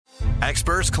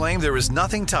Experts claim there is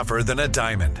nothing tougher than a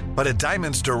diamond. But at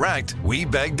Diamonds Direct, we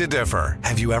beg to differ.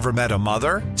 Have you ever met a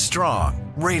mother?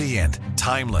 Strong, radiant,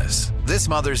 timeless. This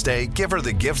Mother's Day, give her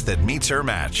the gift that meets her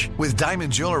match. With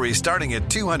diamond jewelry starting at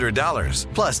 $200.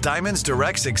 Plus Diamonds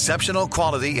Direct's exceptional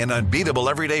quality and unbeatable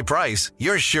everyday price,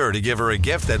 you're sure to give her a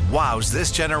gift that wows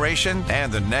this generation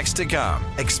and the next to come.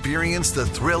 Experience the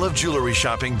thrill of jewelry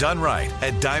shopping done right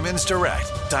at Diamonds Direct.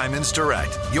 Diamonds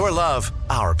Direct. Your love,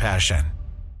 our passion.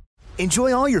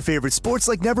 Enjoy all your favorite sports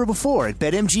like never before at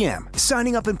BetMGM.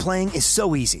 Signing up and playing is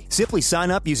so easy. Simply sign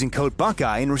up using code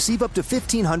Buckeye and receive up to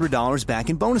 $1,500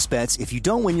 back in bonus bets if you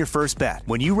don't win your first bet.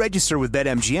 When you register with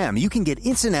BetMGM, you can get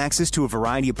instant access to a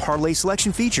variety of parlay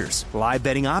selection features, live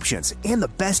betting options, and the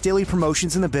best daily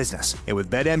promotions in the business. And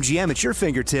with BetMGM at your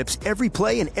fingertips, every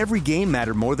play and every game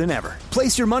matter more than ever.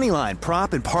 Place your moneyline,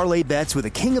 prop, and parlay bets with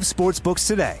the king of sportsbooks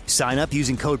today. Sign up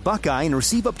using code Buckeye and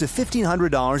receive up to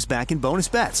 $1,500 back in bonus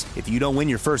bets if you don't win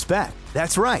your first bet.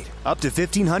 That's right, up to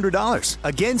 $1,500.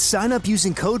 Again, sign up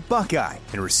using code Buckeye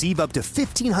and receive up to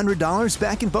 $1,500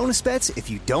 back in bonus bets if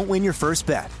you don't win your first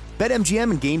bet.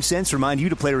 BetMGM and GameSense remind you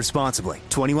to play responsibly.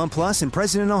 21 plus and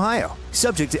present in Ohio.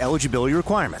 Subject to eligibility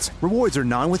requirements. Rewards are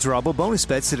non-withdrawable bonus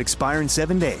bets that expire in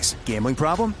 7 days. Gambling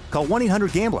problem? Call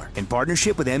 1-800-GAMBLER in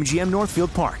partnership with MGM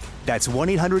Northfield Park. That's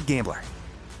 1-800-GAMBLER.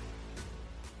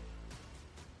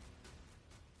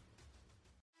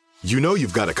 You know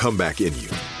you've got a comeback in you.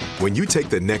 When you take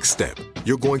the next step,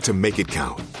 you're going to make it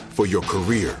count. For your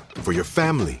career, for your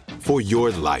family, for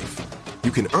your life. You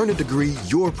can earn a degree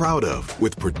you're proud of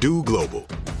with Purdue Global.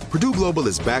 Purdue Global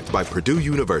is backed by Purdue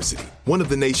University, one of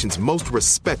the nation's most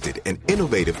respected and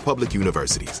innovative public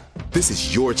universities. This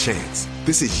is your chance.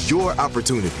 This is your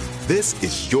opportunity. This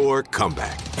is your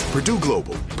comeback. Purdue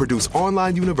Global, Purdue's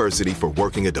online university for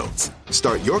working adults.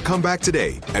 Start your comeback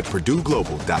today at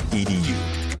purdueglobal.edu.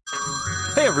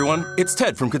 Hey everyone, it's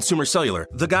Ted from Consumer Cellular,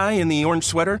 the guy in the orange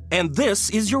sweater, and this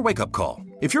is your wake-up call.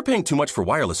 If you're paying too much for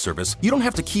wireless service, you don't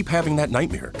have to keep having that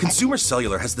nightmare. Consumer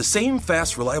Cellular has the same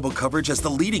fast, reliable coverage as the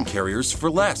leading carriers for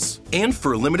less. And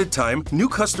for a limited time, new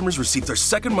customers receive their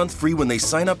second month free when they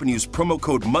sign up and use promo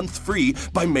code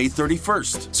MONTHFREE by May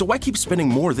 31st. So why keep spending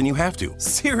more than you have to?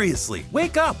 Seriously,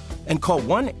 wake up and call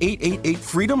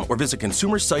 1-888-FREEDOM or visit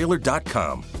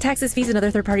consumercellular.com. Taxes, fees, and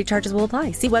other third-party charges will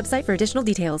apply. See website for additional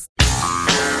details.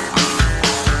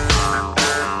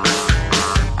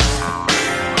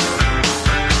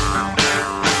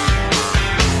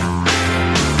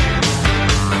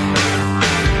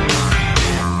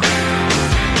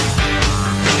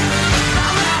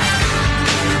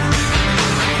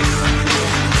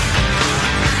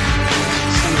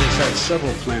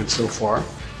 Several plants so far.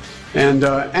 And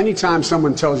anytime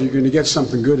someone tells you you're going to get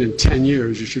something good in 10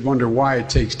 years, you should wonder why it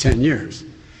takes 10 years.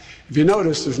 If you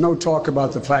notice, there's no talk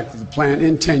about the fact that the plant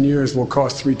in 10 years will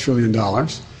cost $3 trillion.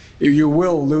 You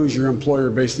will lose your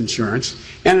employer-based insurance.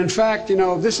 And in fact, you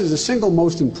know, this is the single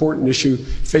most important issue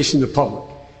facing the public.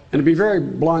 And to be very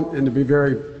blunt and to be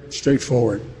very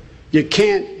straightforward, you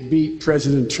can't beat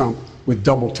President Trump with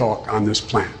double talk on this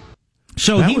plan.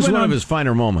 So that he was went one on, of his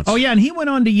finer moments. Oh, yeah, and he went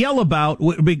on to yell about,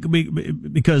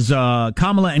 because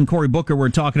Kamala and Cory Booker were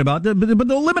talking about, but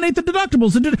they'll eliminate the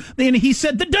deductibles. And he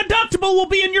said, the deductible will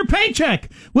be in your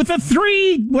paycheck with a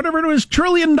 $3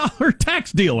 trillion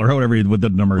tax deal, or whatever the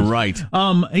number is. Right.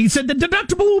 He said, the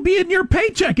deductible will be in your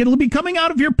paycheck. It'll be coming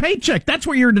out of your paycheck. That's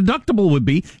where your deductible would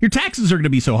be. Your taxes are going to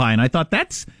be so high. And I thought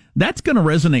that's going to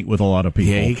resonate with a lot of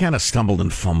people. Yeah, he kind of stumbled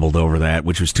and fumbled over that,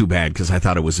 which was too bad because I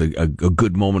thought it was a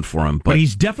good moment for him. But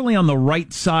he's definitely on the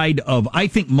right side of, I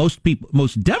think, most people,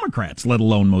 most Democrats, let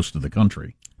alone most of the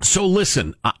country. So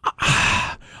listen,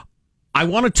 I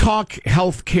want to talk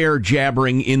health care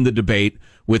jabbering in the debate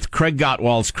with Craig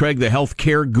Gottwals. Craig, the health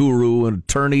care guru, an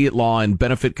attorney at law and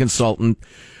benefit consultant.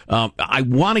 I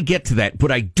want to get to that,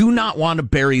 but I do not want to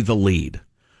bury the lead.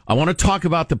 I want to talk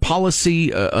about the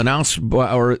policy announced,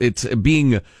 or it's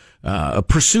being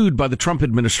pursued by the Trump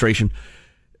administration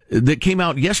that came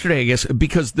out yesterday, I guess,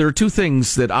 because there are two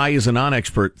things that I, as a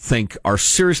non-expert, think are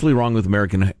seriously wrong with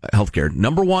American healthcare.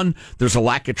 Number one, there's a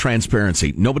lack of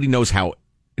transparency. Nobody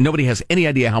has any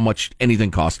idea how much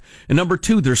anything costs. And number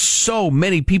two, there's so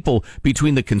many people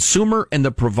between the consumer and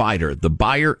the provider, the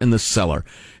buyer and the seller.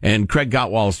 And Craig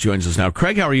Gottwals joins us now.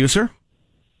 Craig, how are you, sir?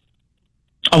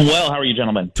 I'm well. How are you,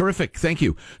 gentlemen? Terrific. Thank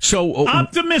you. So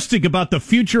optimistic about the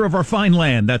future of our fine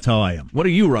land. That's how I am. What are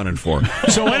you running for?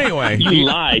 So anyway. You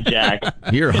lie, Jack.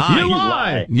 You're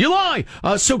high. You lie.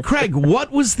 So Craig,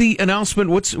 what was the announcement?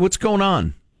 What's going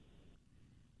on?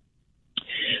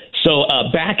 So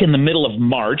back in the middle of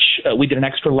March, we did an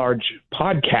extra large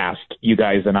podcast, you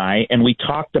guys and I, and we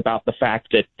talked about the fact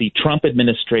that the Trump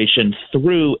administration,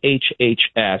 through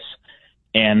HHS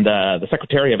and the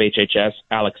Secretary of HHS,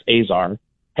 Alex Azar,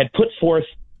 had put forth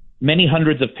many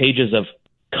hundreds of pages of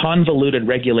convoluted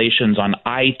regulations on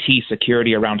IT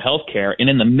security around healthcare. And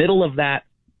in the middle of that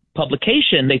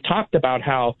publication, they talked about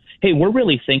how, hey, we're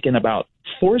really thinking about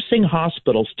forcing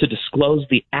hospitals to disclose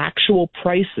the actual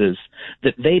prices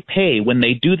that they pay when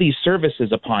they do these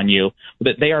services upon you,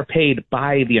 that they are paid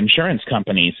by the insurance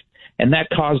companies. And that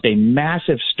caused a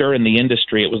massive stir in the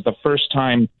industry. It was the first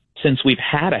time since we've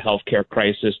had a healthcare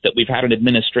crisis that we've had an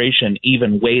administration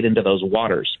even wade into those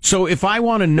waters. So if I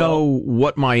want to know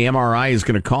what my MRI is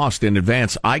going to cost in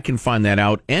advance, I can find that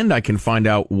out, and I can find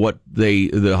out what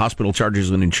the hospital charges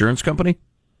an insurance company?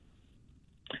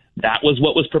 That was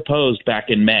what was proposed back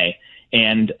in May.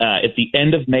 And at the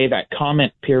end of May, that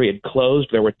comment period closed.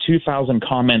 There were 2,000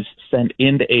 comments sent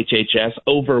into HHS,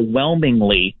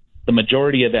 overwhelmingly, the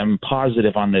majority of them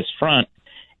positive on this front.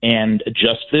 And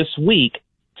just this week,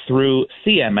 through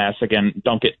CMS, again,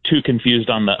 don't get too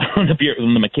confused on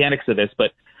the mechanics of this,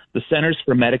 but the Centers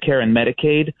for Medicare and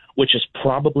Medicaid, which is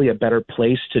probably a better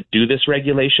place to do this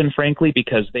regulation, frankly,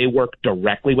 because they work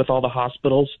directly with all the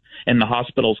hospitals, and the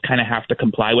hospitals kind of have to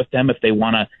comply with them if they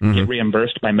want to get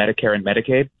reimbursed by Medicare and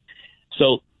Medicaid.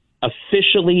 So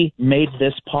officially made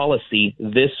this policy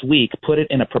this week, put it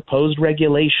in a proposed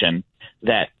regulation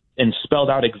that, and spelled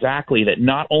out exactly that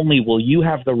not only will you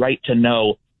have the right to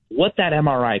know what that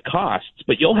MRI costs,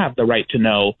 but you'll have the right to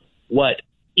know what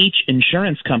each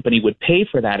insurance company would pay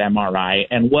for that MRI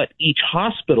and what each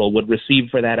hospital would receive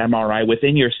for that MRI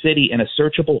within your city in a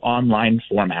searchable online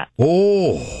format.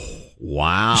 Oh,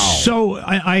 wow. So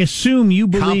I assume you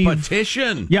believe...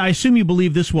 Competition. Yeah, I assume you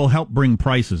believe this will help bring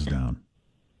prices down.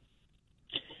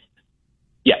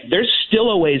 Yeah, there's still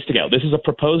a ways to go. This is a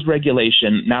proposed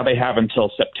regulation. Now they have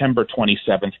until September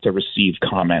 27th to receive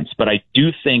comments. But I do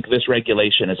think this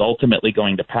regulation is ultimately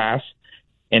going to pass.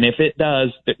 And if it does,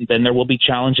 then there will be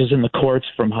challenges in the courts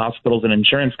from hospitals and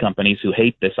insurance companies who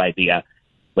hate this idea.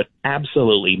 But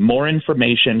absolutely, more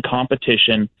information,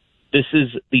 competition. This is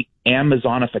the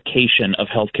Amazonification of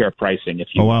healthcare pricing, if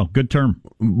you will. Oh, wow. Good term.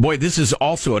 Boy, this is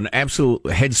also an absolute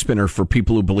head spinner for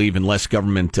people who believe in less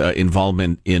government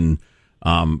involvement in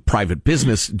private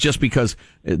business, just because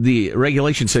the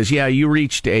regulation says, yeah, you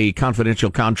reached a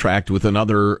confidential contract with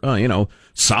another,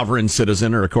 sovereign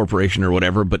citizen or a corporation or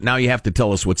whatever, but now you have to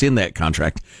tell us what's in that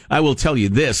contract. I will tell you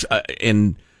this,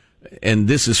 and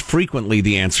this is frequently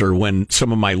the answer when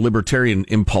some of my libertarian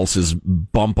impulses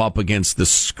bump up against the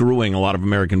screwing a lot of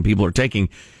American people are taking.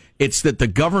 It's that the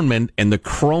government and the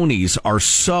cronies are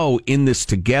so in this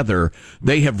together.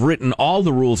 They have written all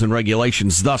the rules and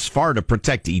regulations thus far to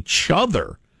protect each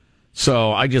other.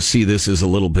 So I just see this as a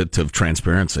little bit of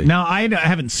transparency. Now, I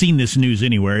haven't seen this news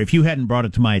anywhere. If you hadn't brought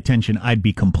it to my attention, I'd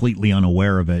be completely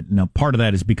unaware of it. Now, part of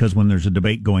that is because when there's a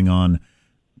debate going on,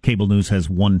 cable news has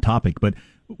one topic. But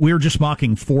we were just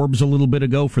mocking Forbes a little bit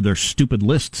ago for their stupid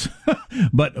lists.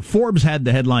 But Forbes had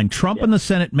the headline, Trump and the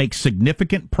Senate make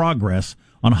significant progress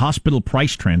on hospital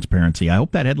price transparency. I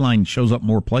hope that headline shows up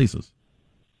more places.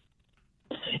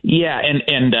 Yeah,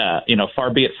 and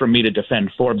far be it from me to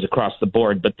defend Forbes across the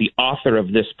board, but the author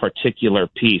of this particular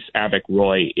piece, Avik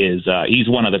Roy, is he's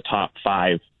one of the top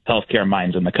 5 healthcare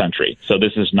minds in the country. So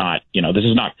this is not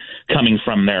coming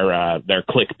from their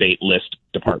clickbait list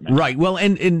department. Right. Well,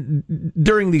 and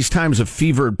during these times of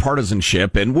fevered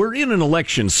partisanship, and we're in an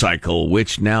election cycle,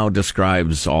 which now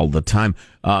describes all the time,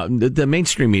 the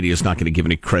mainstream media is not going to give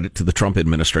any credit to the Trump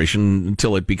administration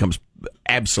until it becomes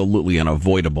absolutely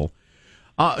unavoidable.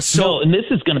 No, and this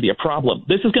is going to be a problem.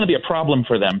 This is going to be a problem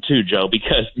for them too, Joe,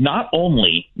 because not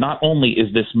only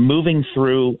is this moving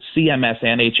through CMS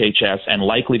and HHS and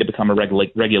likely to become a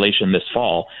regulation this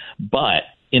fall, but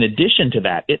in addition to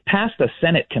that, it passed a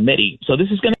Senate committee. So this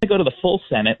is going to go to the full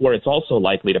Senate, where it's also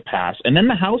likely to pass. And then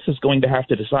the House is going to have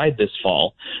to decide this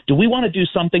fall, do we want to do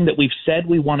something that we've said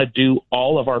we want to do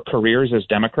all of our careers as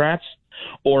Democrats,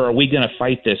 or are we going to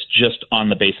fight this just on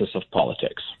the basis of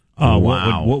politics? Oh,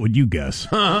 wow. What would you guess?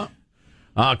 Craig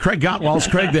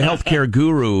Gottwals, Craig the healthcare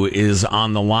guru, is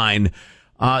on the line.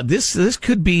 This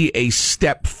could be a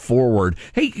step forward.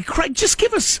 Hey, Craig, just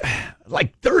give us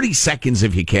like 30 seconds,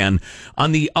 if you can,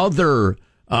 on the other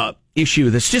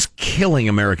issue that's just killing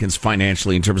Americans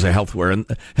financially in terms of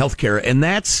healthcare, and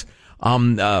that's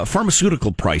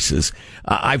pharmaceutical prices.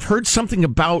 I've heard something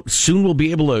about soon we'll be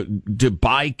able to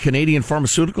buy Canadian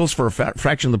pharmaceuticals for a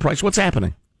fraction of the price. What's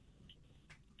happening?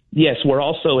 Yes, we're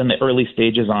also in the early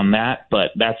stages on that,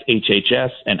 but that's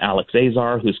HHS and Alex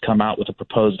Azar, who's come out with a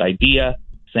proposed idea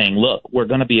saying, look, we're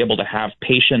going to be able to have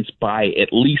patients buy at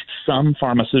least some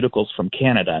pharmaceuticals from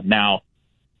Canada. Now,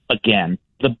 again,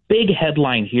 the big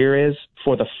headline here is,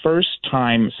 for the first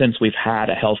time since we've had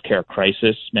a healthcare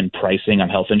crisis and pricing on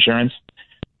health insurance,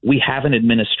 we have an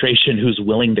administration who's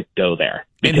willing to go there.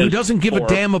 And who doesn't give a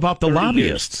damn about the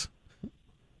lobbyists.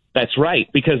 That's right,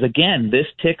 because, again, this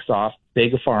ticks off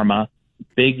big pharma,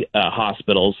 big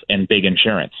hospitals, and big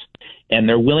insurance. And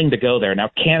they're willing to go there. Now,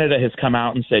 Canada has come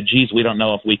out and said, geez, we don't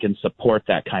know if we can support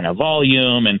that kind of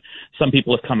volume. And some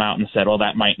people have come out and said, oh,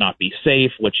 that might not be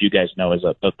safe, which you guys know is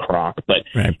a crock. But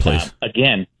right, please.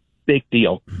 Again, big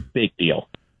deal, big deal.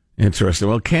 Interesting.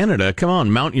 Well, Canada, come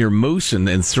on, mount your moose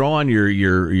and throw on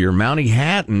your Mountie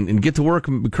hat and get to work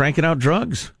cranking out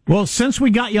drugs. Well, since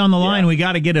we got you on the line, we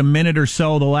got to get a minute or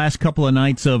so the last couple of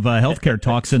nights of healthcare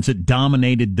talk since it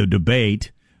dominated the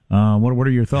debate. What are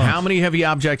your thoughts? How many heavy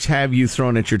objects have you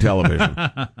thrown at your television?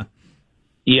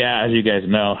 Yeah, as you guys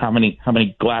know, how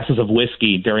many glasses of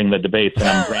whiskey during the debates, and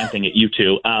I'm ranting at you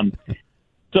two.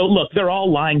 So look, they're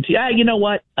all lying to you. You know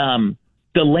what?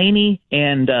 Delaney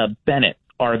and Bennett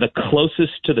are the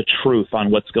closest to the truth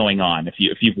on what's going on. If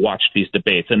you've watched these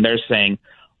debates, and they're saying,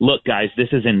 look, guys, this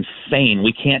is insane.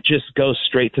 We can't just go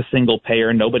straight to single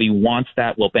payer. Nobody wants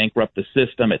that. We'll bankrupt the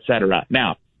system, et cetera.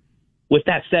 Now, with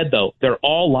that said, though, they're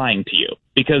all lying to you,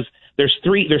 because there's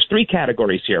three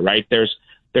categories here, right? There's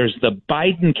the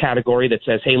Biden category that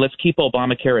says, hey, let's keep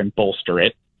Obamacare and bolster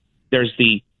it. There's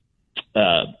the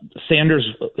Sanders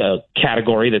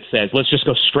category that says, let's just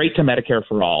go straight to Medicare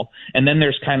for all. And then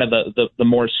there's kind of the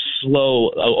more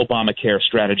slow Obamacare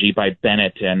strategy by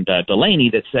Bennett and Delaney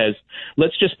that says,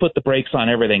 let's just put the brakes on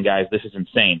everything, guys. This is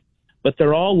insane. But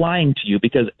they're all lying to you,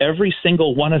 because every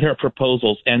single one of their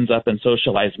proposals ends up in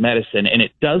socialized medicine, and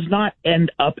it does not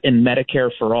end up in Medicare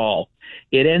for all.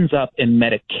 It ends up in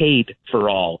Medicaid for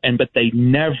all. But they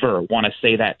never want to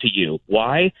say that to you.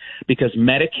 Why? Because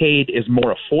Medicaid is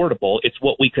more affordable. It's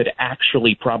what we could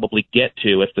actually probably get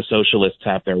to if the socialists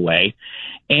have their way.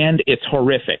 And it's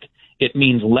horrific. It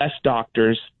means less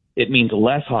doctors. It means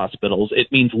less hospitals.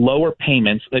 It means lower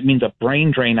payments. It means a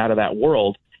brain drain out of that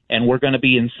world. And we're going to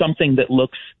be in something that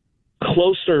looks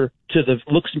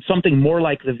something more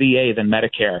like the VA than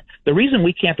Medicare. The reason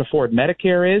we can't afford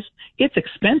Medicare is it's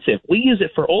expensive. We use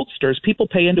it for oldsters. People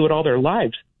pay into it all their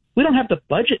lives. We don't have the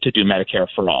budget to do Medicare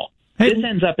for all. This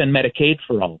ends up in Medicaid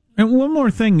for all. And one more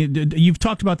thing, you've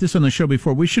talked about this on the show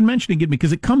before. We should mention it again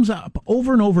because it comes up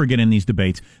over and over again in these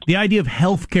debates. The idea of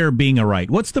healthcare being a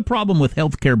right. What's the problem with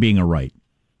healthcare being a right?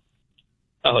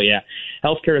 Oh, yeah.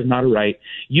 Healthcare is not a right.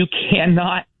 You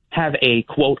cannot have a,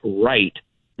 quote, right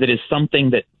that is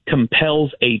something that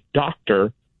compels a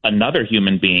doctor, another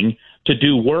human being, to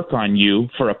do work on you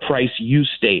for a price you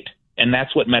state. And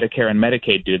that's what Medicare and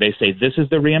Medicaid do. They say, this is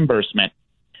the reimbursement.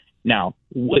 Now,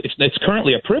 it's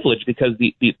currently a privilege because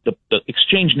the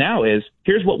exchange now is,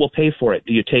 here's what we'll pay for it.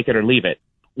 Do you take it or leave it?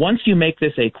 Once you make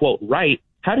this a, quote, right,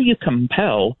 how do you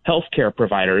compel healthcare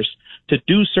providers to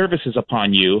do services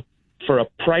upon you for a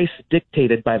price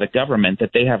dictated by the government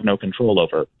that they have no control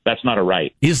over? That's not a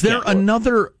right. Is there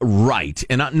another right,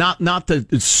 and not the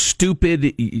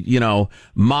stupid,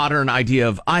 modern idea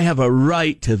of I have a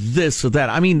right to this or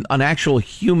that? I mean, an actual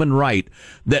human right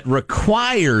that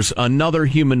requires another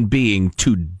human being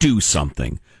to do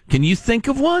something. Can you think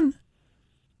of one?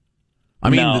 I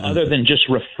mean, no, other than just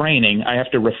refraining, I have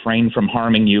to refrain from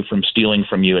harming you, from stealing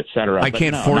from you, et cetera. I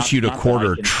can't force you to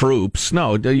quarter troops.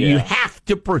 No, you have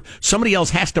to. Somebody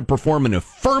else has to perform an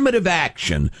affirmative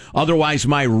action. Otherwise,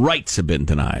 my rights have been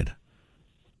denied.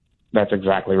 That's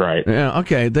exactly right. Yeah.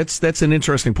 Okay. That's an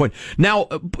interesting point. Now,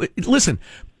 listen,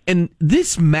 and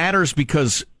this matters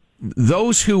because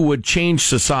those who would change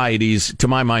societies, to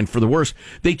my mind, for the worse,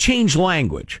 they change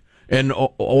language. And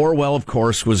Orwell, of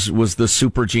course, was the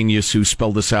super genius who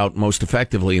spelled this out most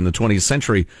effectively in the 20th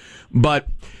century. But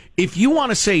if you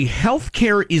want to say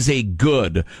healthcare is a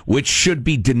good which should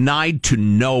be denied to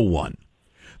no one,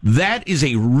 that is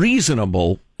a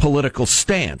reasonable political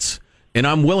stance, and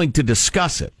I'm willing to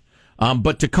discuss it.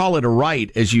 But to call it a right,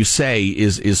 as you say,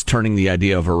 is turning the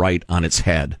idea of a right on its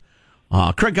head.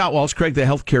 Craig Gottwals, Craig the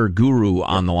healthcare guru,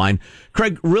 on the line.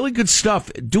 Craig, really good stuff.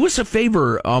 Do us a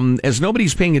favor, as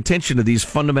nobody's paying attention to these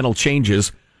fundamental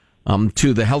changes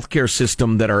to the healthcare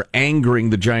system that are angering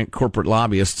the giant corporate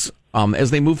lobbyists.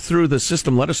 As they move through the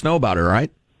system, let us know about it, all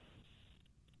right?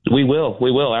 We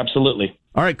will, absolutely.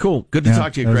 All right, cool. Good to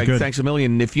talk to you, Craig. Thanks a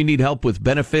million. If you need help with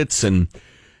benefits and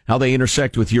how they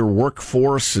intersect with your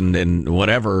workforce and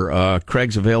whatever.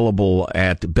 Craig's available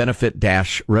at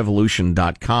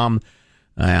benefit-revolution.com,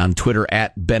 on Twitter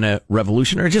at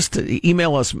BeneRevolution, or just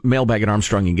email us,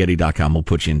 mailbag@armstrongandgetty.com. We'll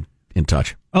put you in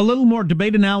touch. A little more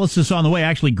debate analysis on the way.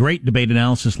 Actually, great debate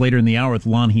analysis later in the hour with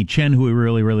Lan Hee Chen, who we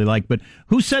really, really like. But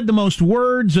who said the most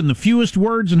words and the fewest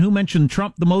words, and who mentioned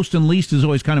Trump the most and least is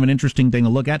always kind of an interesting thing to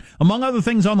look at, among other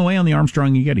things on the way on the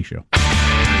Armstrong and Getty Show.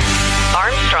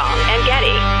 Armstrong and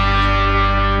Getty.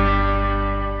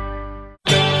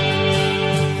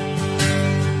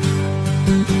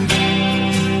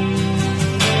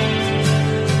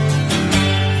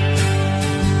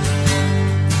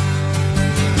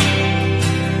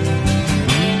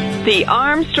 The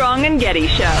Armstrong and Getty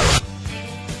Show.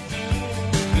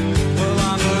 Well,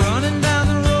 I'm running down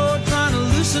the road trying to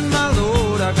loosen my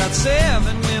load. I got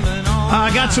 7 women on.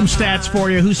 I got some stats for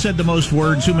you. Who said the most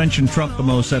words? Who mentioned Trump the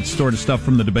most? That's sort of stuff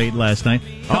from the debate last night.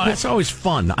 Oh, that's always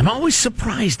fun. I'm always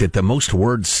surprised at the most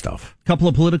words stuff. A couple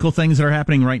of political things that are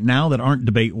happening right now that aren't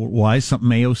debate-wise.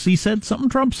 Something AOC said, something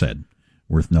Trump said.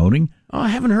 Worth noting. Oh, I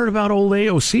haven't heard about old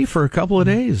AOC for a couple of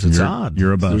days. It's odd.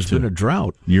 You're about There's to. been a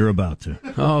drought. You're about to.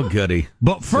 Oh, goody.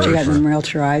 But first, she had them real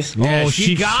tries. Yeah,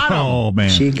 she got him. Oh, man.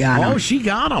 She got him. Oh, she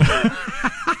got him.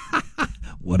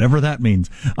 Whatever that means.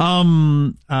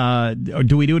 Do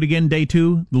we do it again, day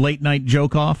 2? The late night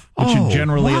joke off? Which is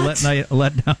generally a letdown.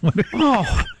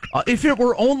 If it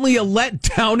were only a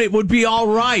letdown, it would be all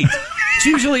right. It's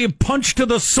usually a punch to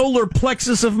the solar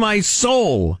plexus of my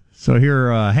soul. So here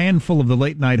are a handful of the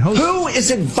late night hosts. Who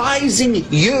is advising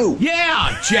you?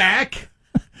 Yeah, Jack.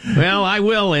 Well, I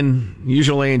will, in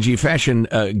usual A&G fashion,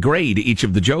 grade each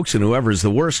of the jokes, and whoever is the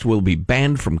worst will be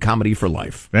banned from comedy for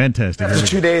life. Fantastic. After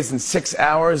 2 days and 6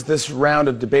 hours, this round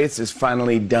of debates is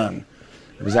finally done.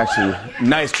 It was actually a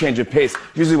nice change of pace.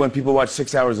 Usually when people watch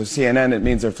 6 hours of CNN, it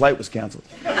means their flight was canceled.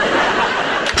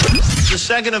 The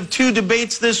second of 2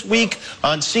 debates this week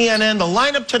on CNN. The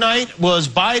lineup tonight was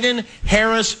Biden,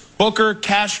 Harris, Booker,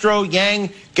 Castro, Yang,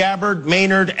 Gabbard,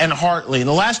 Maynard, and Hartley.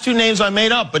 The last 2 names I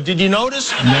made up, but did you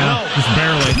notice? No, just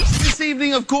barely. This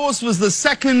evening, of course, was the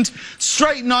second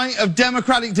straight night of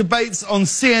Democratic debates on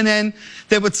CNN.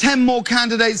 There were 10 more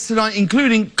candidates tonight,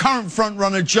 including current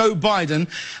frontrunner Joe Biden.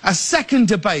 A second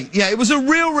debate. Yeah, it was a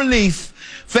real relief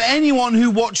for anyone who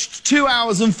watched 2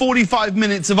 hours and 45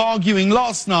 minutes of arguing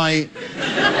last night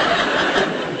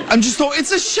and just thought,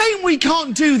 it's a shame we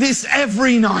can't do this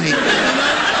every night.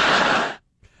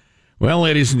 Well,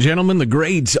 ladies and gentlemen, the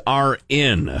grades are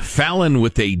in. Fallon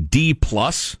with a D+.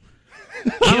 I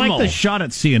like the shot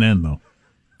at CNN, though.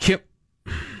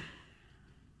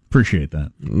 Appreciate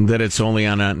that. That it's only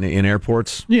on in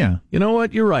airports? Yeah. You know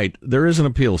what? You're right. There is an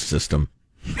appeal system.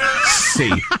 C.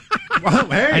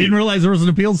 Well, hey. I didn't realize there was an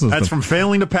appeal system. That's from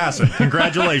failing to pass it.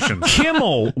 Congratulations.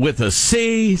 Kimmel with a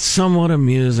C, somewhat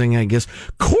amusing, I guess.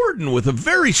 Corden with a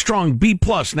very strong B+.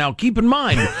 Now, keep in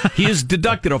mind, he has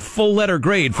deducted a full letter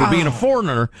grade for being a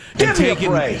foreigner and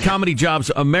taking comedy jobs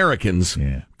Americans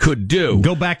could do.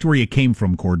 Go back to where you came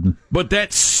from, Corden. But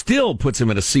that still puts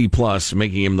him at a C+,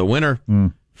 making him the winner.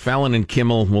 Fallon and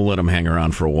Kimmel, we'll let him hang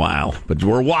around for a while. But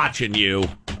we're watching you.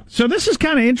 So this is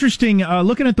kind of interesting.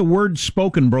 Looking at the words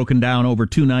spoken broken down over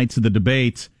 2 nights of the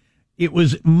debates, it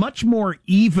was much more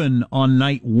even on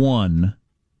night 1.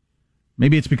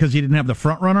 Maybe it's because he didn't have the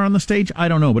front runner on the stage. I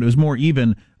don't know, but it was more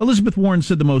even. Elizabeth Warren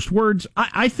said the most words.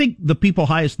 I think the people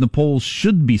highest in the polls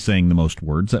should be saying the most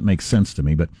words. That makes sense to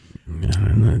me. But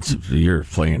you're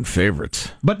playing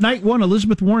favorites. But night 1,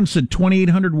 Elizabeth Warren said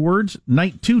 2,800 words.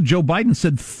 Night 2, Joe Biden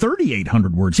said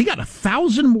 3,800 words. He got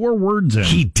 1,000 more words in.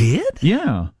 He did?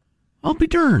 Yeah. I'll be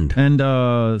darned. And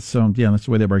so, yeah, that's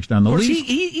the way that breaks down. Of course,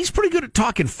 he's pretty good at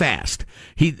talking fast.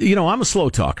 I'm a slow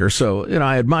talker, so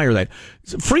I admire that.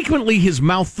 Frequently, his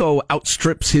mouth, though,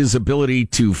 outstrips his ability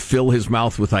to fill his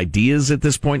mouth with ideas at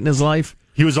this point in his life.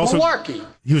 He was also Malarkey.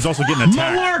 He was also getting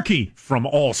attacked Malarkey from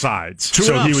all sides. True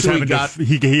so enough, he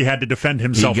was he had to defend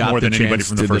himself more than anybody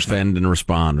from the first night. Defend and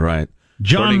respond, right?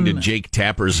 According to Jake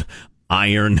Tapper's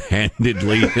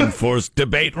iron-handedly enforced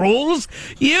debate rules,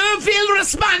 you feel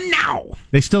respond now.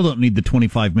 They still don't need the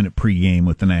 25-minute pregame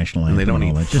with the national anthem. And they don't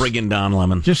need that. friggin' Don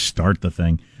Lemon. Just start the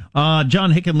thing.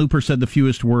 John Hickenlooper said the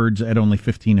fewest words at only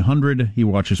 1,500. He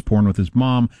watches porn with his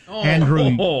mom.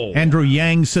 Andrew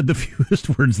Yang said the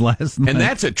fewest words last night. And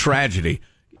that's a tragedy.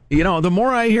 The more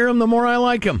I hear him, the more I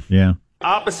like him. Yeah.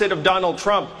 Opposite of Donald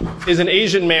Trump is an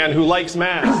Asian man who likes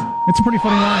masks. It's a pretty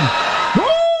funny line.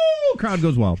 Woo! Crowd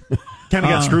goes wild. Kind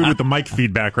of got screwed with the mic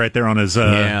feedback right there on his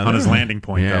landing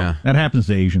point. Yeah, that happens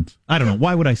to Asians. I don't know.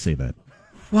 Why would I say that?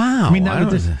 Wow. I mean,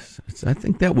 I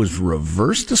think that was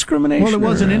reverse discrimination. Well, it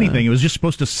wasn't anything. It was just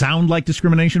supposed to sound like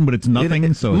discrimination, but it's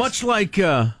nothing. So much like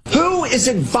who is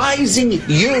advising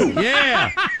you?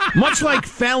 Yeah, much like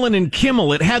Fallon and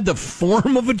Kimmel, it had the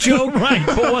form of a joke, right?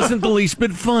 But wasn't the least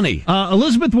bit funny.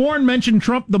 Elizabeth Warren mentioned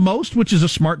Trump the most, which is a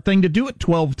smart thing to do it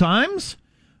 12 times.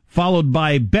 Followed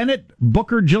by Bennett,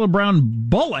 Booker, Gillibrand,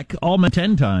 Bullock, all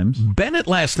 10 times. Bennett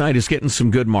last night is getting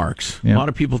some good marks. Yeah. A lot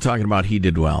of people talking about he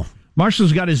did well.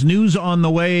 Marshall's got his news on the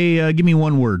way. Give me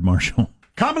one word, Marshall.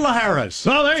 Kamala Harris.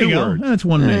 Oh, there you go. Words. That's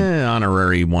one name.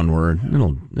 Honorary one word.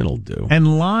 It'll do.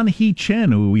 And Lan Hee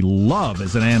Chen, who we love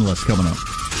as an analyst, coming up.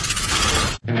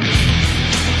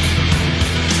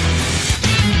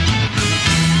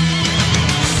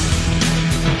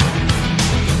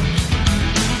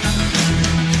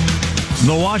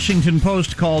 The Washington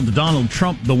Post called Donald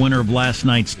Trump the winner of last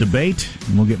night's debate.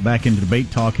 And we'll get back into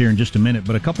debate talk here in just a minute.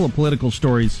 But a couple of political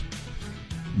stories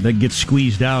that get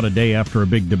squeezed out a day after a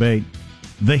big debate.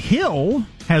 The Hill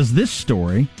has this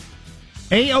story.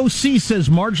 AOC says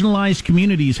marginalized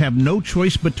communities have no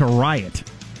choice but to riot.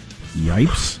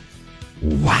 Yipes.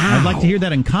 Wow. I'd like to hear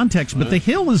that in context, but The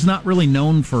Hill is not really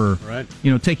known for,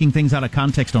 taking things out of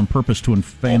context on purpose to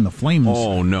fan the flames.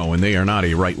 Oh, no, and they are not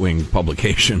a right-wing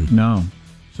publication. No.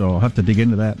 So I'll have to dig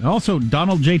into that. Also,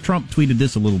 Donald J. Trump tweeted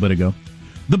this a little bit ago.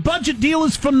 The budget deal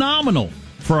is phenomenal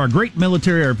for our great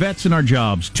military, our vets, and our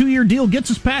jobs. 2-year deal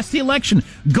gets us past the election.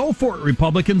 Go for it,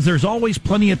 Republicans. There's always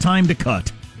plenty of time to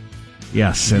cut.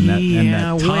 Yes, and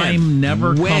that time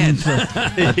never comes.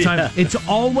 That time, it's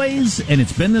always, and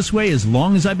it's been this way as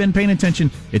long as I've been paying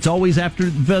attention, it's always after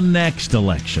the next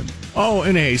election. Oh,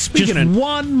 and hey, speaking of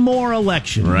one more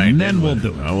election, right, and then we'll do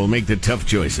it. We'll make the tough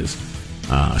choices.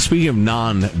 Speaking of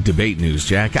non-debate news,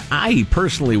 Jack, I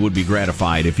personally would be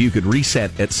gratified if you could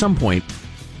reset at some point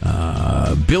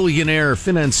billionaire,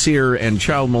 financier, and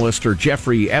child molester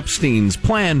Jeffrey Epstein's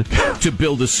plan to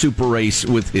build a super race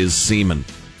with his semen.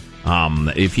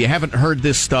 If you haven't heard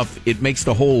this stuff, it makes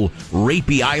the whole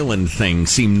rapey island thing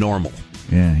seem normal.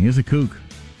 Yeah, he's a kook.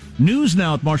 News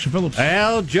now with Marshall Phillips.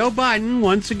 Well, Joe Biden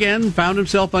once again found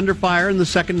himself under fire in the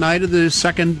second night of the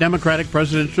second Democratic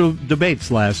presidential debates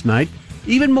last night.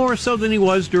 Even more so than he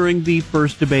was during the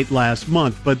first debate last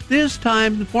month. But this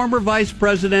time, the former vice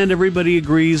president, everybody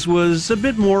agrees, was a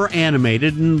bit more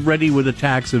animated and ready with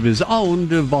attacks of his own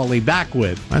to volley back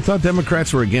with. I thought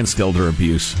Democrats were against elder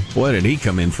abuse. Boy, did he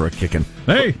come in for a kicking.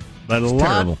 Hey! But a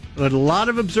lot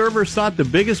of observers thought the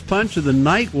biggest punch of the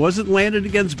night wasn't landed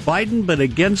against Biden, but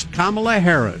against Kamala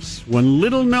Harris, when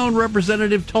little-known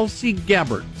Representative Tulsi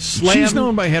Gabbard She's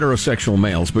known by heterosexual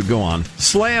males, but go on.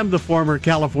 Slammed the former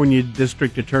California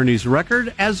district attorney's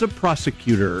record as a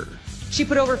prosecutor. She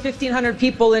put over 1,500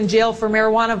 people in jail for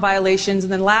marijuana violations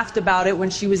and then laughed about it when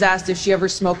she was asked if she ever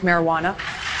smoked marijuana.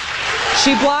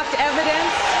 She blocked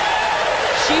evidence.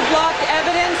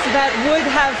 That would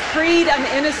have freed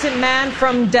an innocent man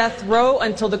from death row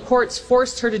until the courts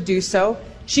forced her to do so.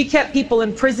 She kept people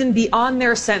in prison beyond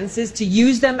their sentences to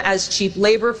use them as cheap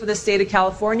labor for the state of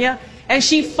California. And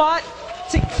she fought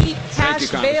to keep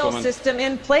cash bail system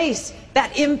in place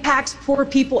that impacts poor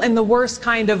people in the worst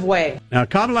kind of way. Now,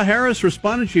 Kamala Harris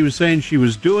responded. She was saying she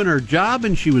was doing her job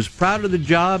and she was proud of the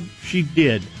job she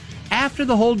did. After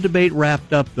the whole debate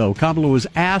wrapped up, though, Kamala was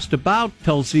asked about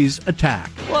Tulsi's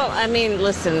attack. Well, I mean,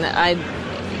 listen,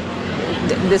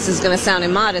 this is going to sound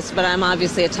immodest, but I'm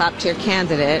obviously a top-tier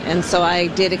candidate, and so I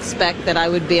did expect that I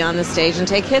would be on the stage and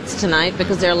take hits tonight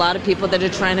because there are a lot of people that are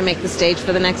trying to make the stage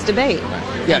for the next debate.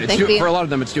 Yeah, for a lot of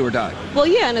them, it's do or die. Well,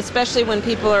 yeah, and especially when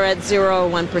people are at 0 or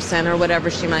 1% or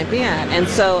whatever she might be at. And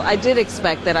so I did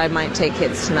expect that I might take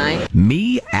hits tonight.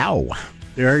 Meow.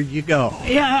 There you go.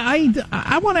 Yeah,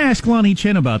 I want to ask Lan Hee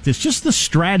Chen about this, just the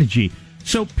strategy.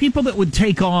 So people that would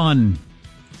take on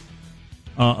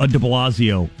a de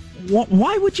Blasio,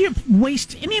 why would you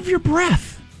waste any of your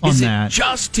breath on that? Is it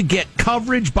just to get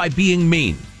coverage by being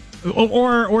mean?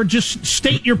 Or just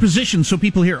state your position so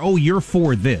people hear, oh, you're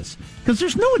for this. Because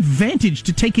there's no advantage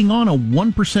to taking on a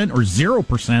 1% or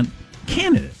 0%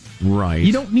 candidate. Right.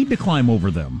 You don't need to climb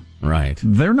over them. Right.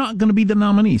 They're not going to be the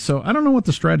nominee. So I don't know what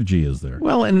the strategy is there.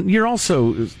 Well, and you're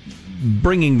also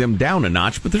bringing them down a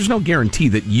notch, but there's no guarantee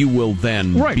that you will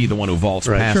then be the one who vaults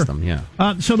past them. Yeah.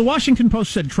 So the Washington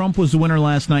Post said Trump was the winner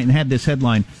last night and had this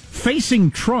headline, Facing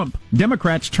Trump,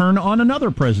 Democrats turn on another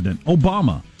president,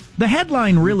 Obama. The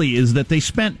headline really is that they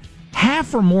spent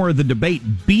half or more of the debate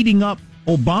beating up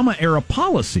Obama-era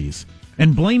policies.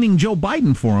 and blaming Joe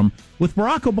Biden for them, with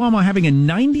Barack Obama having a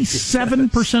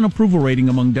 97% approval rating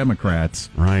among Democrats.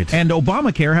 Right. And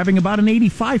Obamacare having about an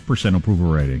 85%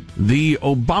 approval rating. The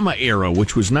Obama era,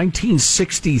 which was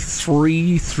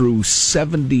 1963 through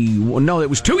 71. No, it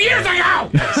was 2 years ago!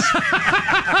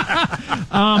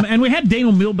 And we had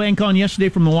Daniel Milbank on yesterday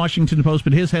from the Washington Post,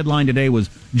 but his headline today was,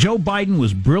 Joe Biden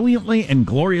was brilliantly and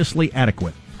gloriously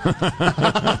adequate.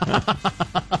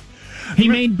 He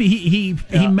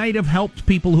might have helped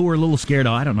people who were a little scared.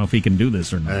 Oh, I don't know if he can do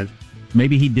this or not.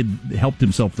 Maybe he helped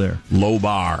himself there. Low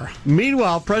bar.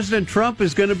 Meanwhile, President Trump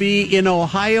is going to be in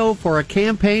Ohio for a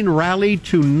campaign rally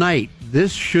tonight.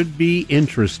 This should be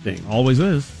interesting. Always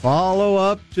is. Follow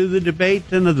up to the debate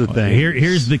and other things.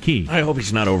 Here's the key. I hope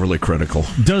he's not overly critical.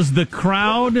 Does the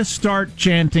crowd start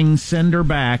chanting, send her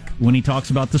back, when he talks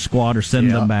about the squad or send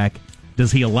them back?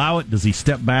 Does he allow it? Does he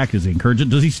step back? Does he encourage it?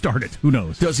 Does he start it? Who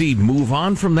knows? Does he move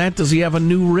on from that? Does he have a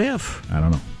new riff? I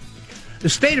don't know. The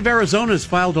state of Arizona has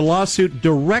filed a lawsuit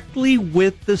directly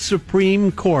with the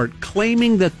Supreme Court,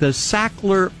 claiming that the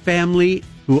Sackler family,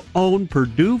 who own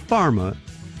Purdue Pharma,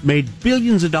 made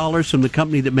billions of dollars from the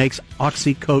company that makes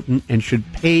OxyContin and should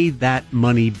pay that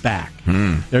money back.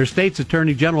 Their state's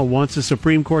attorney general wants the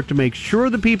Supreme Court to make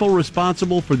sure the people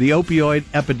responsible for the opioid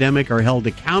epidemic are held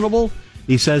accountable.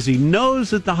 He says he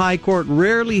knows that the high court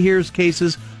rarely hears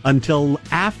cases until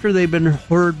after they've been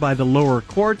heard by the lower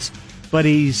courts, but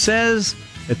he says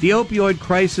that the opioid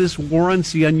crisis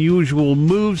warrants the unusual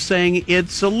move, saying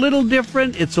it's a little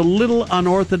different, it's a little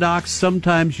unorthodox,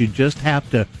 sometimes you just have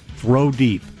to throw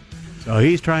deep. So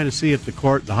he's trying to see if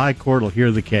the high court will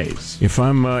hear the case. If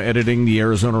I'm editing the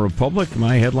Arizona Republic,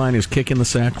 my headline is Kicking the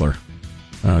Sackler.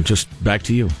 Just back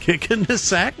to you. Kicking the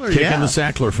Sackler, Kicking the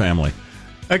Sackler family.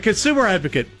 A consumer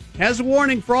advocate has a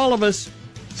warning for all of us.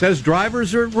 Says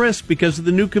drivers are at risk because of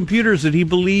the new computers that he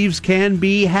believes can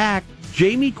be hacked.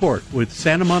 Jamie Court with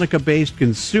Santa Monica-based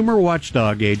consumer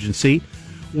watchdog agency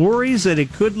worries that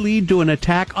it could lead to an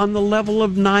attack on the level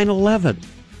of 9/11.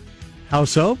 How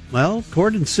so? Well,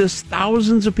 Court insists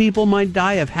thousands of people might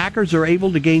die if hackers are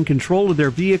able to gain control of their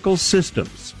vehicle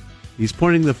systems. He's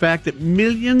pointing to the fact that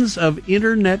millions of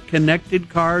internet-connected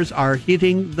cars are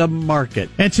hitting the market.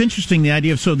 It's interesting, the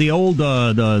idea of the old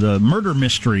the murder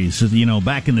mysteries,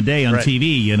 back in the day on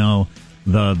TV,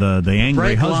 the angry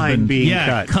brake husband line being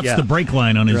cut. cuts the brake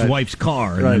line on his wife's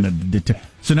car. Right. And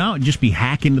so now it'd just be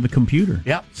hack into the computer.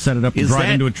 Yep. Set it up and drive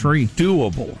into a tree.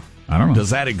 Doable? I don't know. Does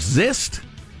that exist?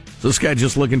 Is this guy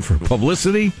just looking for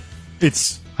publicity?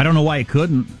 I don't know why it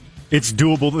couldn't. It's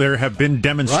doable. There have been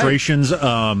demonstrations.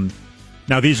 Right.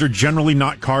 Now, these are generally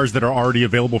not cars that are already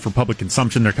available for public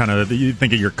consumption. They're kind of, you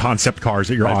think of your concept cars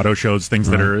at your auto shows, things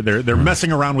that are, they're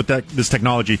messing around with this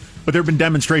technology. But there have been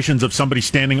demonstrations of somebody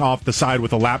standing off the side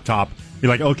with a laptop.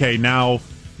 You're like, okay, now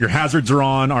your hazards are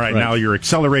on. All right, now you're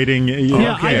accelerating.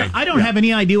 I don't have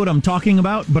any idea what I'm talking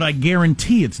about, but I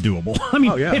guarantee it's doable. I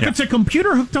mean, if it's a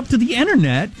computer hooked up to the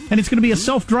internet and it's going to be a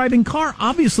self-driving car,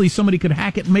 obviously somebody could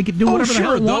hack it and make it do whatever the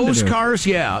hell it wanted to do. Those cars,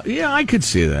 I could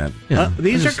see that. Yeah.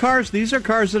 These are cars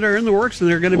that are in the works, and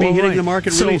they're going to be hitting the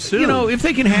market really soon. If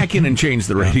they can hack in and change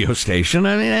the radio station,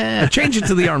 change it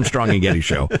to the Armstrong and Getty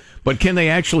show. But can they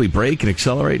actually brake and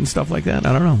accelerate and stuff like that?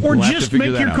 I don't know. Or just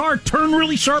make your car turn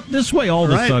really sharp this way all of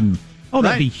a sudden. Oh,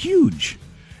 that'd be huge.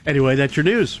 Anyway, that's your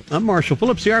news. I'm Marshall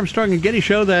Phillips, the Armstrong and Getty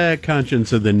Show, the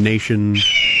conscience of the nation.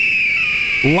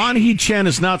 Lan He-Chen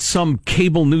is not some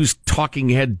cable news talking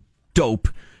head dope.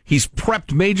 He's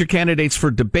prepped major candidates for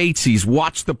debates. He's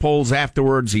watched the polls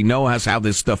afterwards. He knows how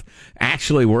this stuff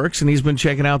actually works, and he's been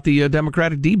checking out the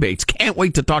Democratic debates. Can't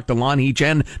wait to talk to Lan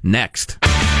He-Chen next.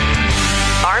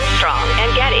 Armstrong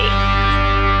and Getty.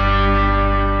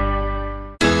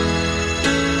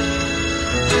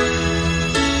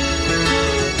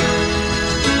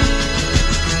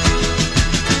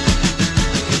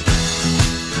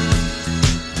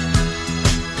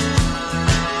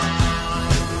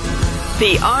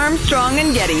 The Armstrong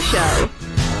and Getty Show.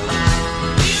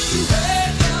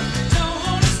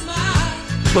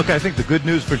 Look, I think the good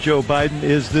news for Joe Biden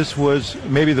is this was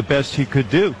maybe the best he could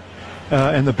do.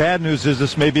 And the bad news is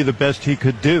this may be the best he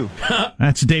could do.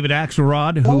 That's David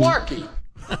Axelrod. Malarkey.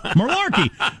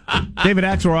 David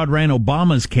Axelrod ran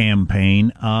Obama's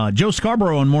campaign. Joe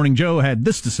Scarborough on Morning Joe had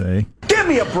this to say. Give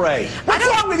me a break. What's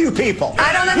wrong with you people?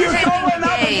 I don't understand. You're going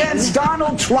up against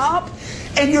Donald Trump,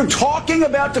 and you're talking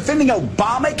about defending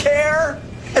Obamacare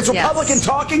as Republican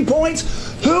talking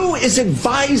points? Who is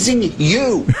advising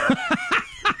you?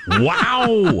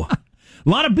 Wow. A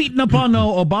lot of beating up on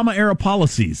Obama-era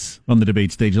policies on the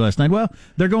debate stage last night. Well,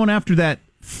 they're going after that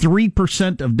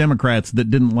 3% of Democrats that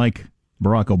didn't like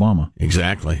Barack Obama.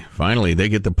 Exactly. Finally, they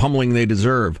get the pummeling they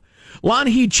deserve. Lan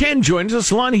Hee Chen joins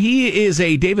us. Lan Hee is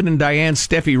a David and Diane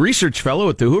Steffi Research Fellow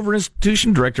at the Hoover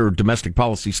Institution, Director of Domestic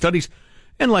Policy Studies,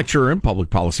 and lecturer in public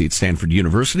policy at Stanford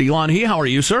University. Lan Hee, how are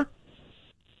you, sir?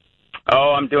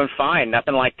 Oh, I'm doing fine.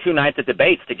 Nothing like 2 nights of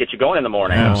debates to get you going in the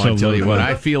morning. Oh, I tell you what,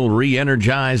 I feel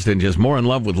re-energized and just more in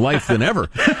love with life than ever.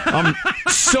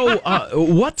 So,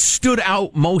 what stood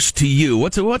out most to you?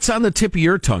 What's on the tip of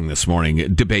your tongue this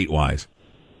morning, debate-wise?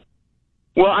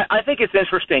 Well, I think it's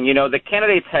interesting. You know, the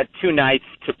candidates had 2 nights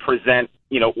to present,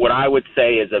 what I would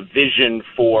say is a vision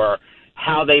for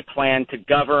how they plan to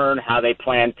govern, how they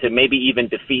plan to maybe even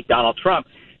defeat Donald Trump.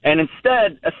 And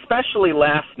instead, especially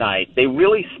last night, they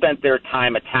really spent their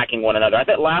time attacking one another. I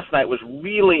thought last night was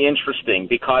really interesting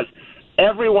because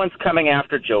everyone's coming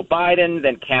after Joe Biden,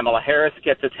 then Kamala Harris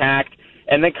gets attacked,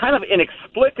 and then kind of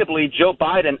inexplicably, Joe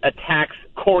Biden attacks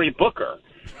Cory Booker.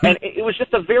 And it was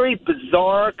just a very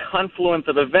bizarre confluence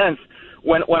of events.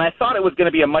 When I thought it was going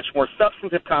to be a much more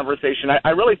substantive conversation, I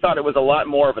really thought it was a lot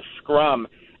more of a scrum.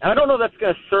 And I don't know that's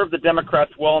going to serve the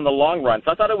Democrats well in the long run.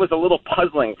 So I thought it was a little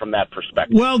puzzling from that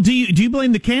perspective. Well, do you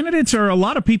blame the candidates, or a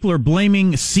lot of people are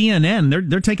blaming CNN?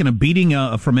 They're taking a beating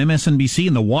from MSNBC,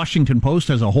 and the Washington Post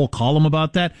has a whole column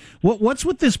about that. What's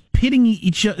with this pitting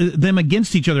them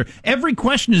against each other? Every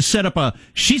question is set up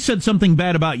she said something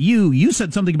bad about you, you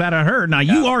said something bad about her. Now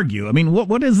you argue. I mean,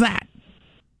 what is that?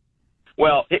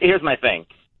 Well, here's my thing.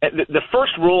 The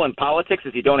first rule in politics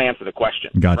is you don't answer the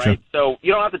question. Gotcha. Right? So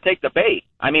you don't have to take the bait.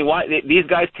 I mean, why these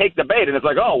guys take the bait, and it's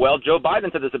like, oh, well, Joe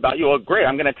Biden said this about you. Oh, great,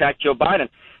 I'm going to attack Joe Biden.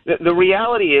 The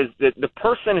reality is that the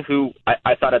person who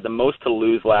I thought had the most to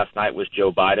lose last night was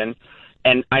Joe Biden.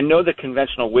 And I know the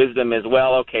conventional wisdom is,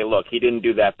 well, okay, look, he didn't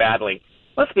do that badly.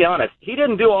 Let's be honest, he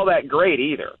didn't do all that great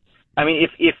either. I mean,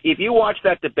 if you watch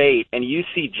that debate and you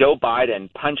see Joe Biden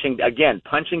punching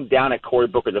down at Cory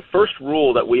Booker, the first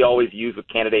rule that we always use with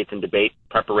candidates in debate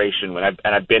preparation, and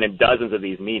I've been in dozens of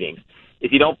these meetings, is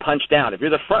you don't punch down. If you're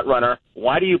the front runner,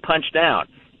 why do you punch down?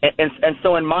 And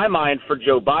so in my mind, for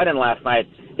Joe Biden last night,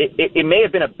 it may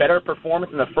have been a better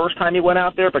performance than the first time he went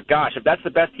out there, but gosh, if that's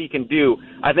the best he can do,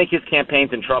 I think his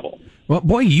campaign's in trouble. Well,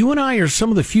 boy, you and I are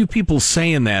some of the few people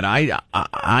saying that.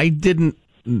 I didn't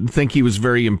think he was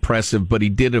very impressive, but he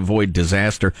did avoid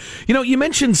disaster. You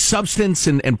mentioned substance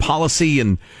and policy,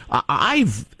 and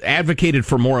I've advocated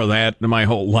for more of that in my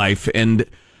whole life, and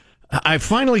I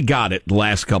finally got it the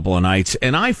last couple of nights,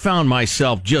 and I found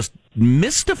myself just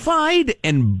mystified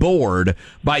and bored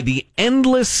by the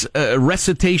endless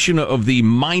recitation of the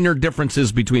minor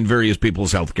differences between various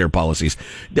people's healthcare policies.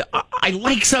 I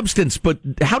like substance, but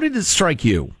how did it strike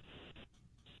you?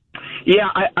 Yeah,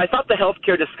 I thought the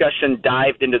healthcare discussion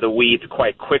dived into the weeds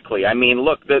quite quickly. I mean,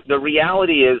 look, the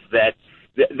reality is that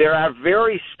there are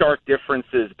very stark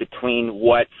differences between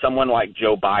what someone like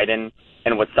Joe Biden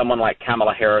and what someone like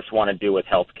Kamala Harris want to do with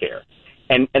healthcare.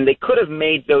 And they could have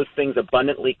made those things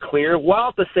abundantly clear, while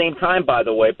at the same time, by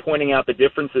the way, pointing out the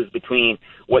differences between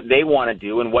what they want to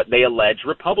do and what they allege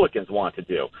Republicans want to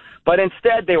do. But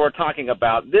instead, they were talking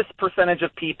about this percentage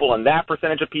of people and that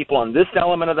percentage of people and this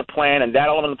element of the plan and that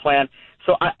element of the plan.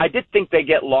 So I did think they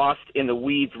get lost in the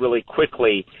weeds really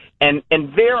quickly. And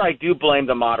there I do blame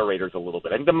the moderators a little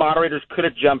bit. I think the moderators could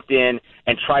have jumped in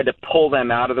and tried to pull them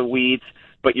out of the weeds.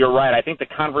 But you're right. I think the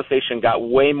conversation got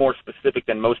way more specific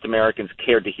than most Americans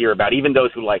cared to hear about, even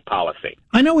those who like policy.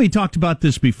 I know we talked about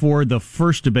this before the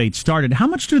first debate started. How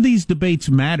much do these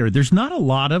debates matter? There's not a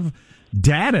lot of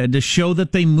data to show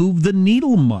that they move the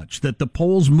needle much, that the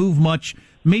polls move much,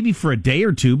 maybe for a day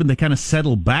or two, but they kind of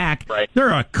settle back. Right. There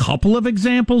are a couple of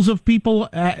examples of people...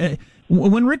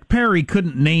 when Rick Perry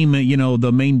couldn't name,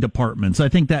 the main departments, I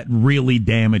think that really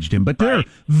damaged him. But there are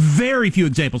very few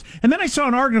examples. And then I saw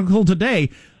an article today,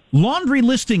 laundry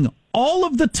listing all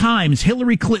of the times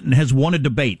Hillary Clinton has won a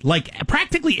debate. Like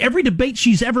practically every debate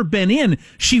she's ever been in,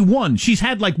 she won. She's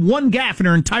had like one gaffe in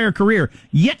her entire career,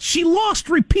 yet she lost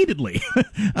repeatedly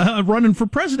running for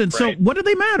president. Right. So what do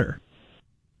they matter?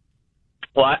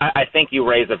 Well, I think you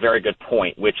raise a very good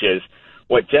point, which is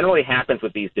what generally happens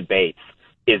with these debates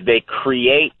is they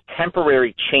create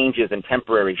temporary changes and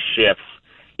temporary shifts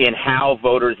in how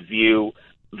voters view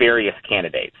various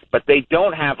candidates. But they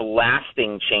don't have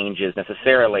lasting changes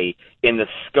necessarily in the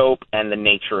scope and the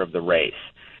nature of the race.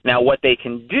 Now, what they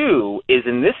can do is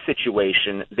in this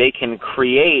situation, they can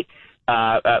create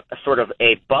sort of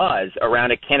a buzz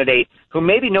around a candidate who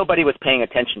maybe nobody was paying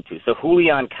attention to. So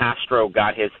Julian Castro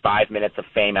got his 5 minutes of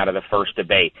fame out of the first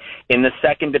debate. In the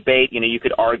second debate, you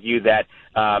could argue that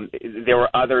there were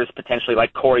others potentially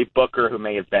like Cory Booker who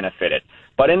may have benefited.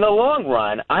 But in the long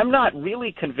run, I'm not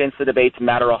really convinced the debates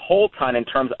matter a whole ton in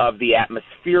terms of the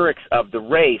atmospherics of the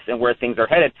race and where things are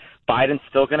headed. Biden's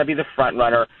still going to be the front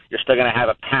runner. You're still going to have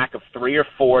a pack of 3 or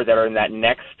 4 that are in that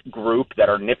next group that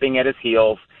are nipping at his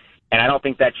heels. And I don't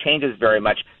think that changes very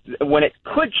much. When it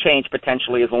could change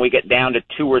potentially is when we get down to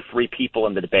 2 or 3 people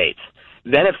in the debates.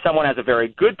 Then if someone has a very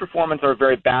good performance or a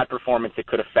very bad performance, it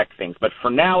could affect things. But for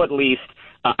now, at least,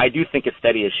 I do think it's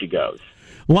steady as she goes.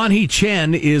 Lanhee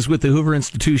Chen is with the Hoover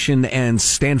Institution and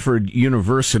Stanford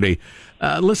University.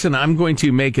 Listen, I'm going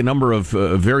to make a number of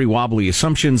very wobbly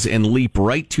assumptions and leap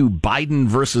right to Biden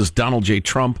versus Donald J.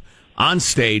 Trump on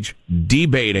stage,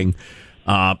 debating.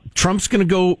 Trump's going to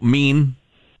go mean.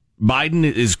 Biden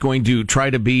is going to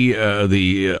try to be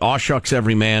the aw shucks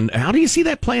everyman. How do you see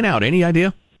that playing out? Any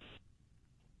idea?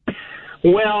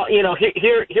 Well,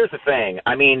 here's the thing.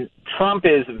 I mean, Trump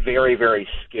is very, very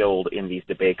skilled in these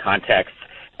debate contexts,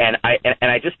 and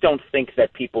I just don't think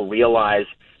that people realize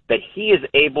that he is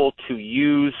able to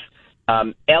use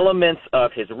elements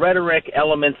of his rhetoric,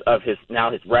 elements of his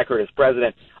record as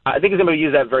president. I think he's going to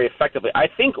use that very effectively. I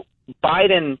think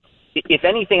Biden, if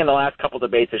anything, in the last couple of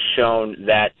debates has shown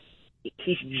that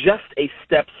he's just a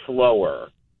step slower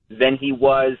than he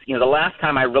was. The last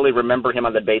time I really remember him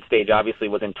on the debate stage, obviously,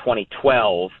 was in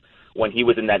 2012 when he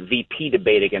was in that VP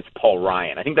debate against Paul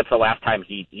Ryan. I think that's the last time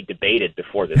he debated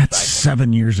before this. That's cycle.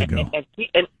 7 years ago.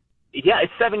 Yeah,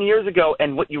 it's 7 years ago.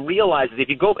 And what you realize is if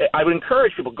you go, I would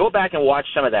encourage people, go back and watch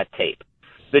some of that tape.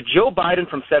 The Joe Biden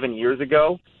from 7 years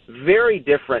ago, very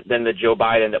different than the Joe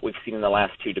Biden that we've seen in the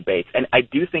last 2 debates. And I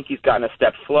do think he's gotten a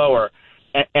step slower.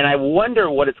 And I wonder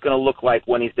what it's going to look like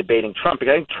when he's debating Trump,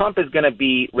 because I think Trump is going to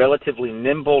be relatively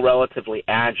nimble, relatively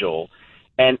agile,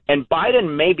 and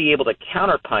Biden may be able to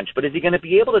counterpunch, but is he going to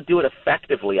be able to do it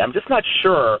effectively? I'm just not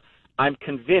sure. I'm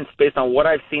convinced, based on what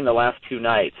I've seen the last 2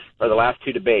 nights, or the last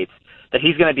 2 debates, that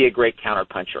he's going to be a great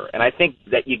counterpuncher. And I think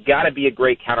that you've got to be a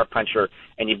great counterpuncher,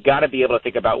 and you've got to be able to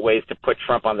think about ways to put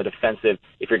Trump on the defensive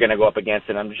if you're going to go up against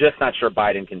it. I'm just not sure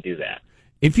Biden can do that.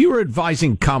 If you were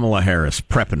advising Kamala Harris,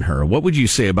 prepping her, what would you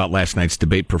say about last night's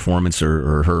debate performance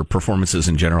or her performances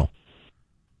in general?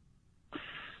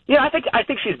 Yeah, I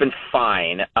think she's been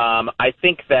fine. I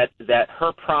think that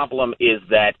her problem is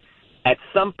that at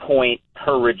some point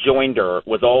her rejoinder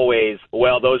was always,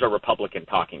 well, those are Republican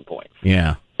talking points.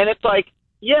 Yeah. And it's like,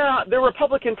 yeah, they're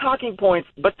Republican talking points,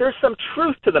 but there's some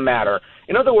truth to the matter.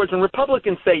 In other words, when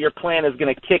Republicans say your plan is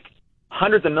going to kick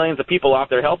hundreds of millions of people off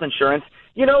their health insurance,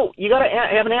 you got to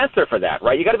have an answer for that,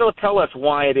 right? You got to be able to tell us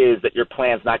why it is that your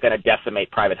plan's not going to decimate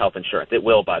private health insurance. It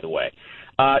will, by the way.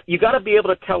 You got to be able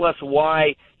to tell us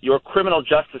why your criminal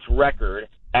justice record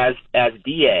as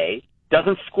DA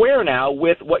doesn't square now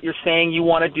with what you're saying you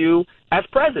want to do as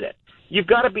president. You've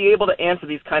got to be able to answer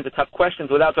these kinds of tough questions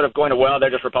without sort of going to, well, they're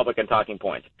just Republican talking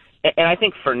points. And I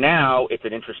think for now, it's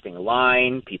an interesting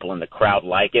line. People in the crowd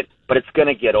like it, but it's going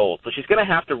to get old. So she's going to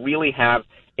have to really have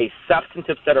a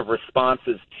substantive set of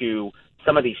responses to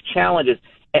some of these challenges.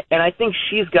 And I think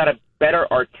she's got to better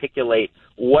articulate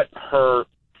what her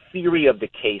theory of the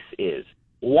case is.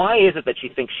 Why is it that she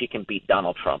thinks she can beat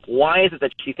Donald Trump? Why is it that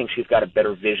she thinks she's got a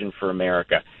better vision for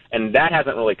America? And that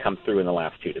hasn't really come through in the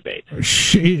last 2 debates.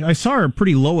 I saw her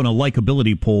pretty low in a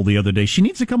likability poll the other day. She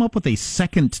needs to come up with a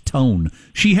second tone.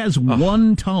 She has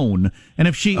one tone, and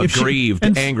if she aggrieved,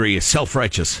 angry,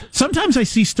 self-righteous. Sometimes I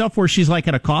see stuff where she's like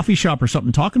at a coffee shop or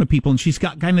something talking to people, and she's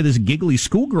got kind of this giggly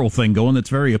schoolgirl thing going that's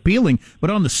very appealing.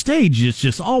 But on the stage, it's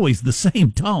just always the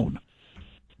same tone.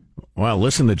 Well,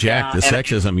 listen to Jack, the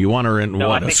sexism. You want her in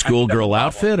a schoolgirl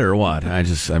outfit or what?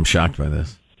 I'm shocked by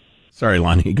this. Sorry,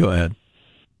 Lonnie, go ahead.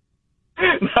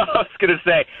 No, I was going to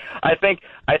say, I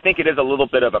think it is a little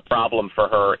bit of a problem for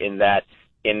her in that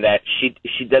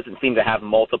she doesn't seem to have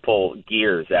multiple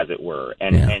gears, as it were.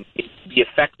 And to be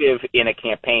effective in a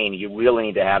campaign, you really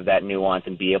need to have that nuance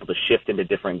and be able to shift into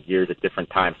different gears at different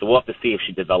times. So we'll have to see if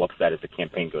she develops that as the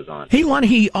campaign goes on. Hey,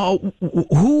 Lonnie,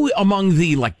 who among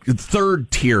the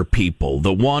third tier people,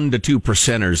 the 1 to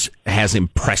 2%ers, has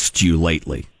impressed you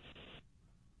lately?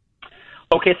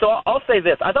 Okay, so I'll say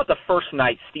this. I thought the first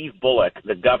night, Steve Bullock,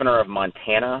 the governor of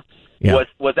Montana,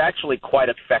 was actually quite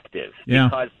effective. Yeah.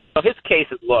 Because his case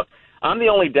is, look, I'm the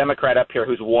only Democrat up here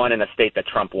who's won in a state that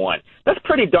Trump won. That's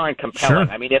pretty darn compelling.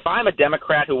 Sure. I mean, if I'm a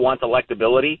Democrat who wants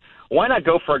electability, why not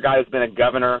go for a guy who's been a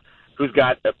governor, who's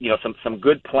got some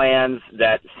good plans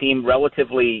that seem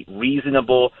relatively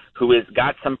reasonable, who has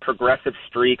got some progressive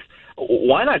streaks?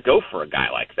 why not go for a guy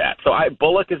like that? So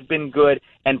Bullock has been good,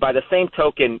 and by the same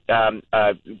token,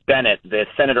 Bennett, the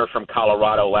senator from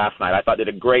Colorado last night, I thought did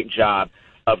a great job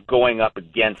of going up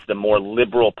against the more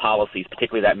liberal policies,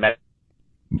 particularly that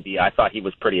I thought he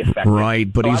was pretty effective.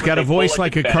 Right, but he's got a voice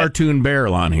like a cartoon bear,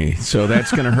 Lonnie, so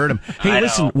that's going to hurt him. Hey,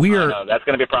 listen, that's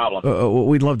going to be a problem.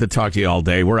 We'd love to talk to you all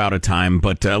day. We're out of time,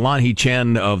 but Lanhee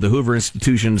Chen of the Hoover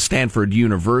Institution, Stanford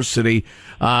University,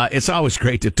 it's always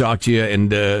great to talk to you,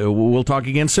 and we'll talk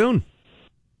again soon.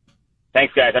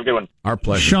 Thanks, guys. Have a good one. Our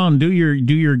pleasure. Sean, do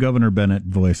your Governor Bennett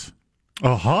voice.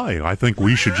 Oh, hi. I think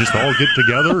we should just all get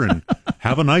together and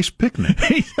have a nice picnic.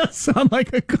 He does sound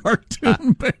like a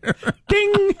cartoon bear.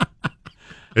 Ding!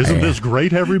 Isn't this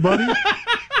great, everybody?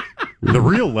 The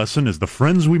real lesson is the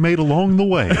friends we made along the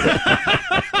way.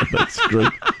 That's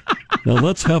great. Now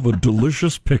let's have a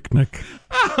delicious picnic.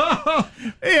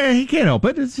 Yeah, he can't help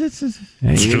it. It's just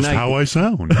how I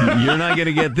sound. You're not going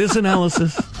to get this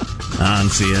analysis on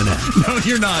CNN. No,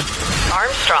 you're not.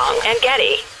 Armstrong and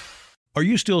Getty. Are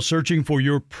you still searching for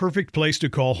your perfect place to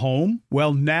call home?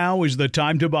 Well, now is the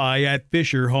time to buy at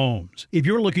Fisher Homes. If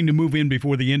you're looking to move in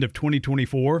before the end of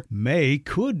 2024, May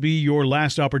could be your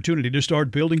last opportunity to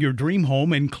start building your dream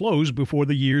home and close before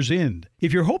the year's end.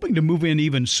 If you're hoping to move in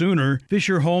even sooner,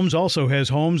 Fisher Homes also has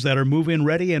homes that are move-in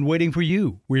ready and waiting for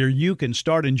you, where you can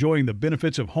start enjoying the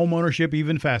benefits of homeownership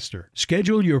even faster.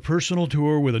 Schedule your personal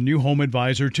tour with a new home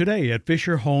advisor today at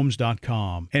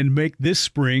FisherHomes.com and make this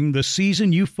spring the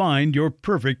season you find your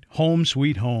perfect home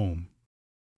sweet home.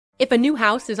 If a new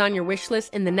house is on your wish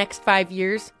list in the next 5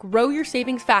 years, grow your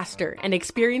savings faster and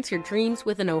experience your dreams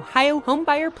with an Ohio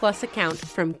Homebuyer Plus account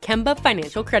from Kemba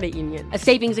Financial Credit Union. A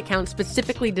savings account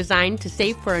specifically designed to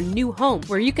save for a new home,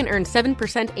 where you can earn 7%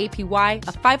 APY,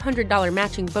 a $500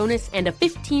 matching bonus, and a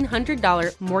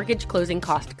 $1,500 mortgage closing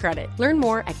cost credit. Learn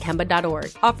more at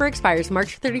Kemba.org. Offer expires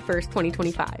March 31st,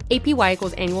 2025. APY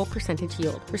equals annual percentage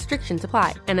yield. Restrictions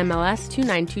apply. NMLS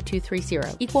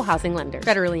 292230. Equal housing lender.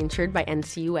 Federally insured by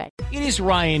NCUA. It is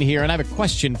Ryan here, and I have a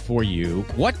question for you.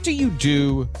 What do you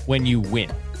do when you win?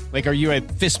 Like, are you a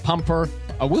fist pumper,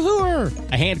 a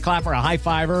woohooer, a hand clapper, a high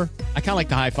fiver? I kind of like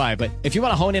the high five, but if you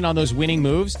want to hone in on those winning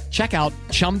moves, check out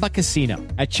Chumba Casino.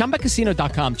 At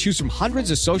ChumbaCasino.com, choose from hundreds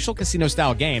of social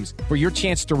casino-style games for your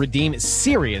chance to redeem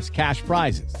serious cash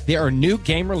prizes. There are new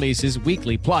game releases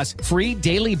weekly, plus free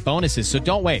daily bonuses, so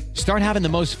don't wait. Start having the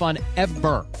most fun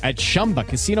ever at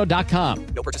ChumbaCasino.com.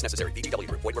 No purchase necessary. VGW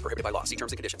Group. Void where prohibited by law. See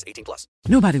terms and conditions. 18+.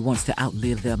 Nobody wants to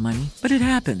outlive their money, but it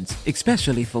happens,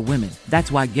 especially for women.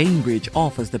 That's why Gainbridge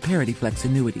offers the Parity Flex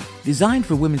annuity, designed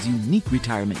for women's unique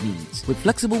retirement needs. With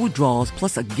flexible withdrawals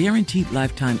plus a guaranteed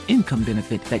lifetime income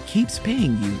benefit that keeps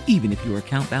paying you even if your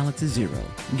account balance is zero.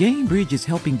 Gainbridge is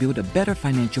helping build a better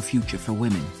financial future for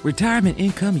women. Retirement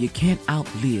income you can't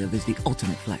outlive is the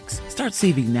ultimate flex. Start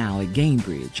saving now at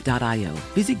Gainbridge.io.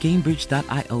 Visit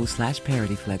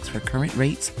Gainbridge.io/ParityFlex for current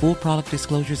rates, full product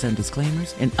disclosures and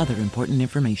disclaimers, and other important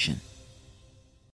information.